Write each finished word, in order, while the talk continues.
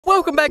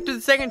welcome back to the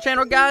second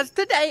channel, guys.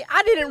 Today,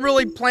 I didn't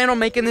really plan on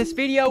making this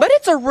video, but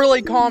it's a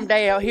really calm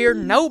day out here.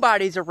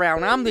 Nobody's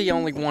around. I'm the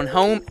only one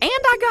home, and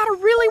I got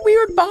a really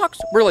weird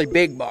box. Really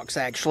big box,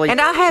 actually. And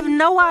I have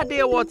no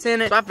idea what's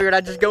in it, so I figured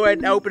I'd just go ahead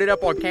and open it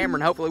up on camera,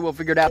 and hopefully we'll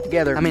figure it out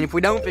together. I mean, if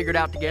we don't figure it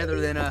out together,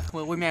 then,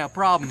 well, we may have a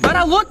problem. But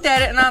I looked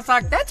at it, and I was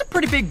like, that's a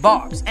pretty big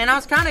box, and I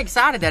was kind of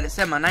excited that it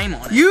said my name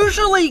on it.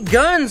 Usually,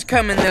 guns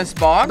come in this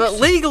box, but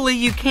legally,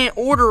 you can't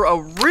order a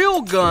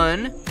real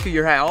gun to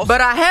your house. But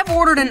I have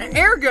ordered an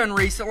air gun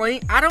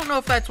recently. I don't know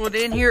if that's what's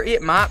in here.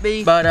 It might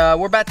be, but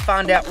we're about to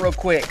find out real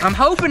quick. I'm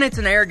hoping it's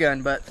an air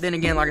gun, but then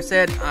again, like I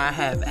said, I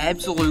have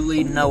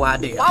absolutely no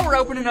idea. While we're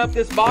opening up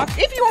this box,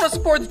 if you want to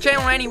support the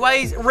channel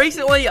anyways,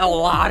 recently a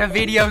lot of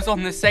videos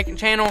on this second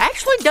channel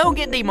actually don't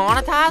get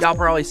demonetized. Y'all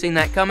probably seen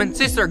that coming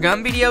since they're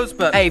gun videos,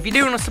 but hey, if you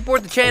do want to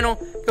support the channel,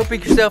 go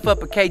pick yourself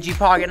up a KG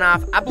pocket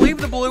knife. I believe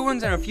the blue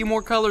ones and a few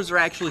more colors are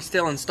actually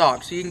still in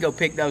stock, so you can go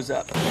pick those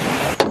up.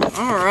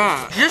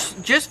 Alright,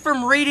 just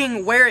from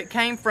reading where it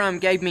came from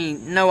gave me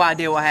no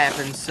idea what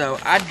happened, so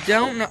I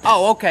don't know.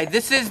 Oh, okay,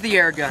 this is the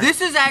air gun.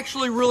 This is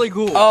actually really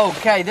cool.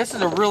 Okay, this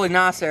is a really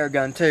nice air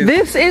gun too.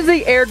 This is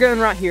the air gun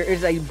right here. It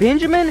is a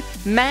Benjamin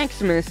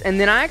Maximus, and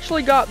then I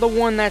actually got the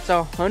one that's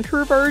a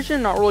Hunter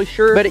version, not really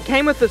sure, but it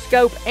came with a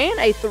scope and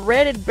a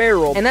threaded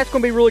barrel, and that's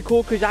gonna be really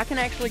cool because I can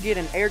actually get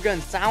an air gun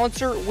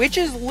silencer, which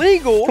is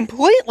legal,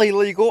 completely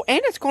legal,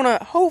 and it's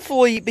gonna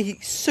hopefully be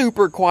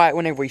super quiet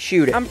whenever we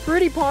shoot it. I'm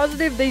pretty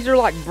positive these are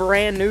like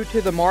brand new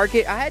to the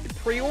market. I had to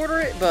pre-order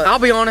it, but I'll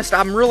be honest,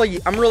 I'm really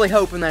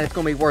hoping that it's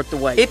gonna be worth the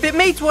wait. If it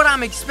meets what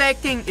I'm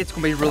expecting, it's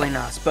gonna be really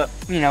nice, but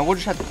you know, we'll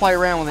just have to play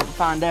around with it and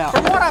find out.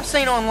 From what I've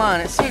seen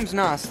online, it seems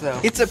nice though.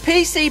 It's a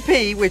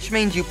PCP, which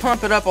means you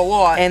pump it up a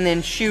lot and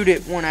then shoot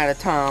it one at a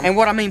time. And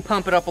what I mean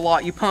pump it up a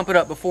lot, you pump it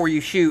up before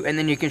you shoot, and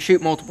then you can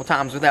shoot multiple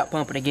times without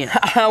pumping again.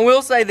 I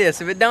will say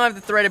this, if it don't have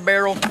the threaded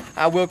barrel,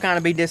 I will kind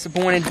of be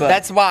disappointed, but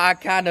that's why I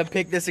kind of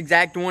picked this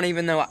exact one,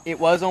 even though it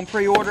was on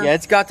pre-order. Yeah,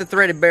 it's got the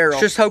threaded barrel.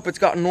 Just hope it's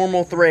got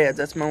normal threads.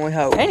 That's my only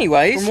hope.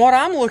 Anyways, from what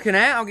I'm looking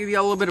at, I'll give you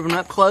a little bit of an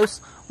up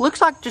close. Looks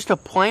like just a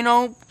plain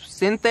old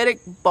synthetic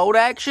bolt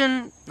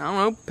action, I don't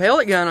know,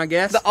 pellet gun, I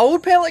guess. The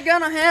old pellet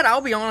gun I had,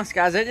 I'll be honest,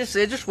 guys, it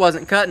just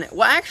wasn't cutting it.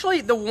 Well,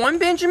 actually, the one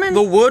Benjamin,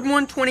 the wood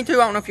one, 22, I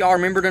don't know if y'all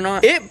remembered or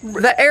not.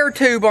 The air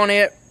tube on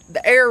it,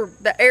 the air,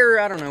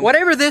 I don't know.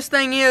 Whatever this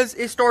thing is,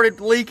 it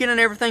started leaking and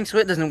everything, so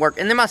it doesn't work.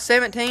 And then my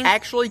 17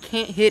 actually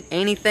can't hit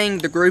anything.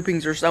 The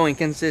groupings are so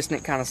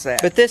inconsistent, kind of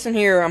sad. But this in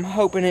here, I'm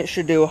hoping it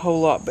should do a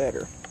whole lot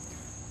better.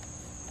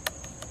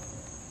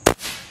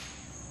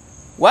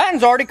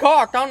 Latin's already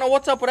cocked. I don't know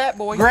what's up with that,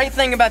 boy. Great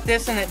thing about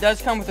this, and it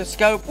does come with a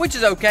scope, which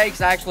is okay,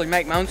 because I actually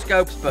make my own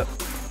scopes, but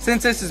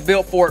since this is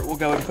built for it, we'll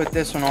go ahead and put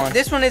this one on.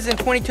 This one is in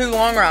 22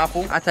 long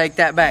rifle. I take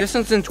that back. This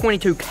one's in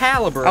 22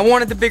 caliber. I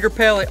wanted the bigger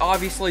pellet,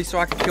 obviously, so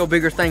I could kill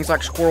bigger things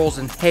like squirrels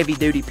and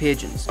heavy-duty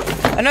pigeons.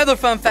 Another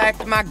fun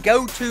fact, my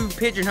go-to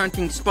pigeon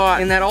hunting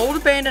spot in that old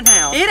abandoned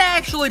house, it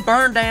actually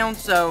burned down,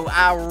 so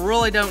I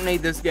really don't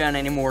need this gun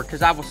anymore,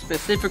 because I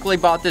specifically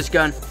bought this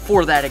gun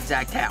for that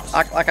exact house.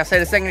 Like I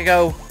said a second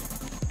ago,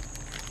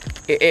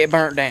 it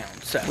burnt down,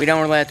 so we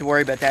don't really have to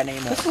worry about that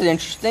anymore. This is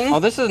interesting. Oh,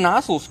 this is a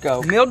nice little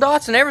scope. Mil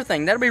dots and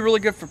everything. That'll be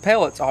really good for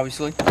pellets,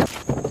 obviously.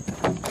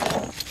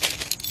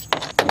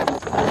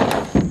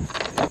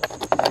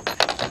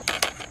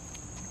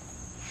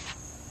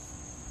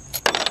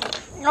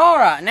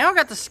 Alright, now I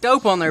got the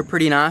scope on there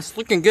pretty nice.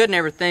 Looking good and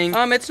everything.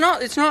 It's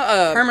not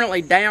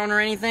permanently down or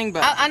anything,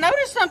 but I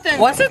noticed something.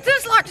 Wasn't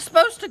this like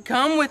supposed to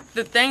come with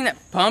the thing that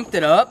pumped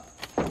it up?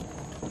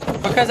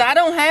 Because I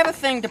don't have a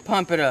thing to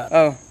pump it up.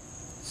 Oh.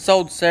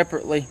 Sold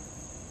separately.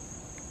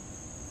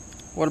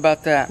 What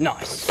about that?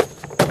 Nice.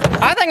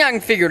 I think I can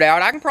figure it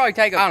out. I can probably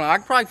take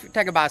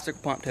a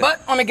bicycle pump too. But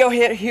let me go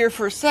ahead here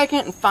for a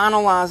second and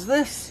finalize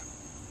this.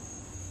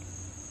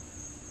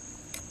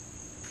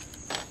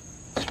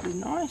 This would be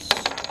nice.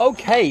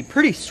 Okay,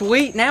 pretty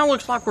sweet. Now it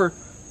looks like we're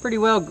pretty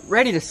well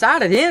ready to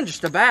sight it in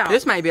just about.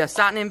 This may be a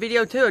sighting in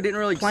video too. I didn't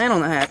really plan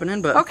on that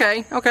happening, but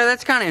okay,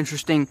 that's kind of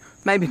interesting.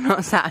 Maybe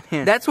not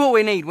sighting in. That's what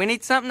we need. We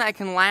need something that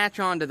can latch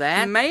onto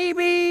that.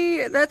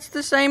 Maybe that's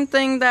the same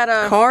thing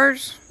that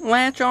cars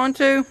latch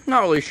onto.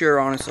 Not really sure,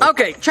 honestly.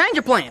 Okay, change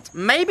of plans.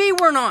 Maybe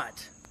we're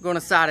not going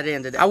to sight it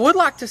in today. I would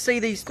like to see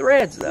these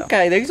threads though.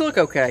 Okay, these look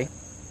okay.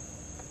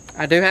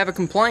 I do have a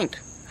complaint.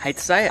 Hate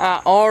to say it.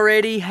 I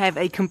already have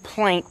a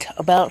complaint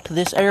about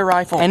this air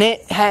rifle, and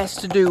it has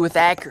to do with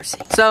accuracy.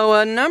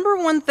 So, number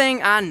one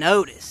thing I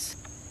notice,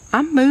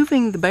 I'm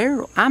moving the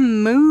barrel.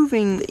 I'm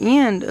moving the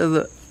end of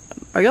the...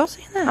 Are y'all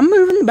seeing that? I'm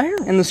moving the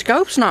barrel, and the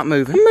scope's not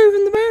moving. I'm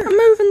moving the barrel. I'm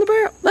moving the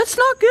barrel. That's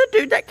not good,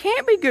 dude. That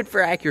can't be good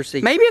for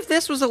accuracy. Maybe if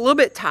this was a little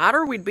bit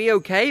tighter, we'd be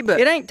okay, but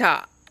it ain't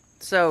tight.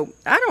 So,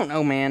 I don't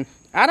know, man.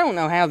 I don't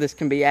know how this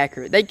can be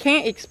accurate. They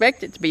can't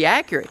expect it to be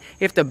accurate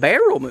if the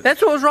barrel moves.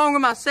 That's what was wrong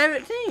with my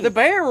 17. The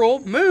barrel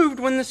moved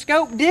when the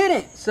scope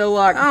didn't. So,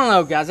 like, I don't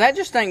know, guys. That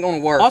just ain't gonna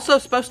work. Also,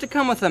 supposed to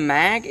come with a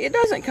mag. It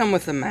doesn't come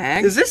with a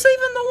mag. Is this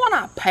even the one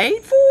I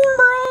paid for?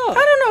 Bro,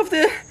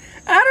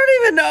 I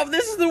don't even know if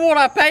this is the one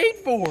I paid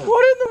for. What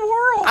in the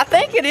world? I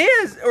think it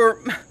is.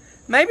 Or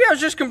maybe I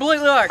was just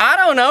completely like, I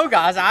don't know,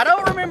 guys. I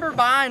don't remember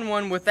buying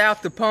one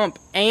without the pump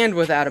and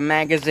without a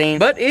magazine,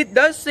 but it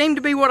does seem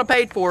to be what I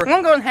paid for. I'm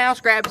gonna go in the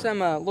house, grab some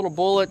little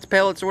bullets,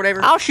 pellets, or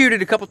whatever. I'll shoot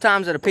it a couple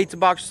times at a pizza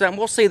box or something.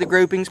 We'll see the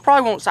groupings.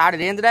 Probably won't sight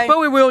it in today, but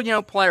we will, you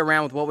know, play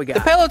around with what we got.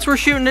 The pellets we're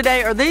shooting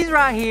today are these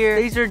right here.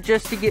 These are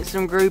just to get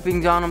some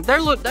groupings on them. They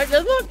look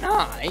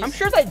nice. I'm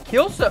sure they'd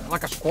kill stuff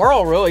like a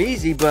squirrel real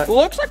easy, but it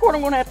looks like what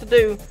I'm gonna have to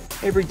do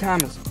every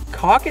time is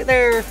cock it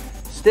there,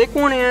 stick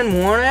one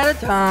in one at a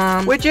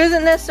time, which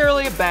isn't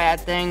necessarily a bad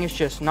thing. It's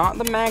just not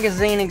the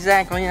magazine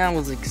exactly I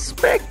was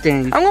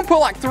expecting. I'm gonna put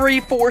like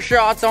 3-4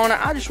 shots on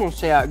it. I just want to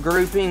see how it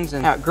groupings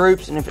and how it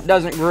groups, and if it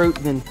doesn't group,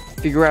 then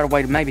figure out a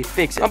way to maybe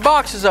fix it. My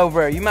box is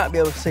over there. You might be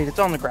able to see it. It's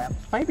on the ground.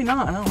 Maybe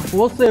not. I don't know.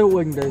 We'll see what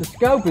we can do. The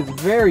scope is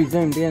very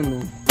zoomed in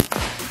though.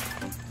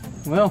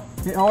 Well,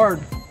 hit hard.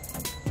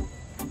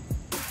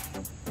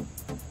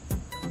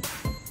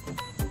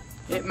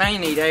 It may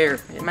need air.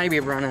 It may be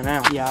running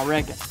out. Yeah, I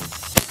reckon.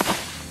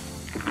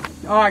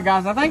 Alright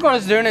guys, I think what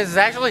it's doing is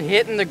actually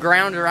hitting the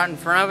ground right in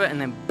front of it and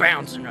then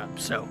bouncing up,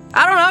 so.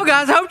 I don't know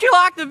guys, hope you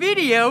liked the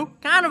video.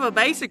 Kind of a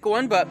basic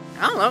one, but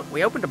I don't know.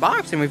 We opened the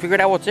box and we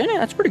figured out what's in it.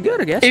 That's pretty good,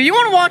 I guess. If you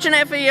want to watch an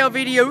FEL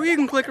video, you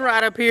can click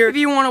right up here. If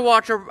you want to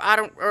watch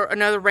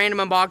another random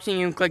unboxing,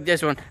 you can click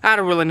this one. I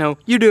don't really know.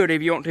 You do it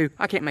if you want to.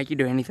 I can't make you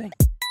do anything.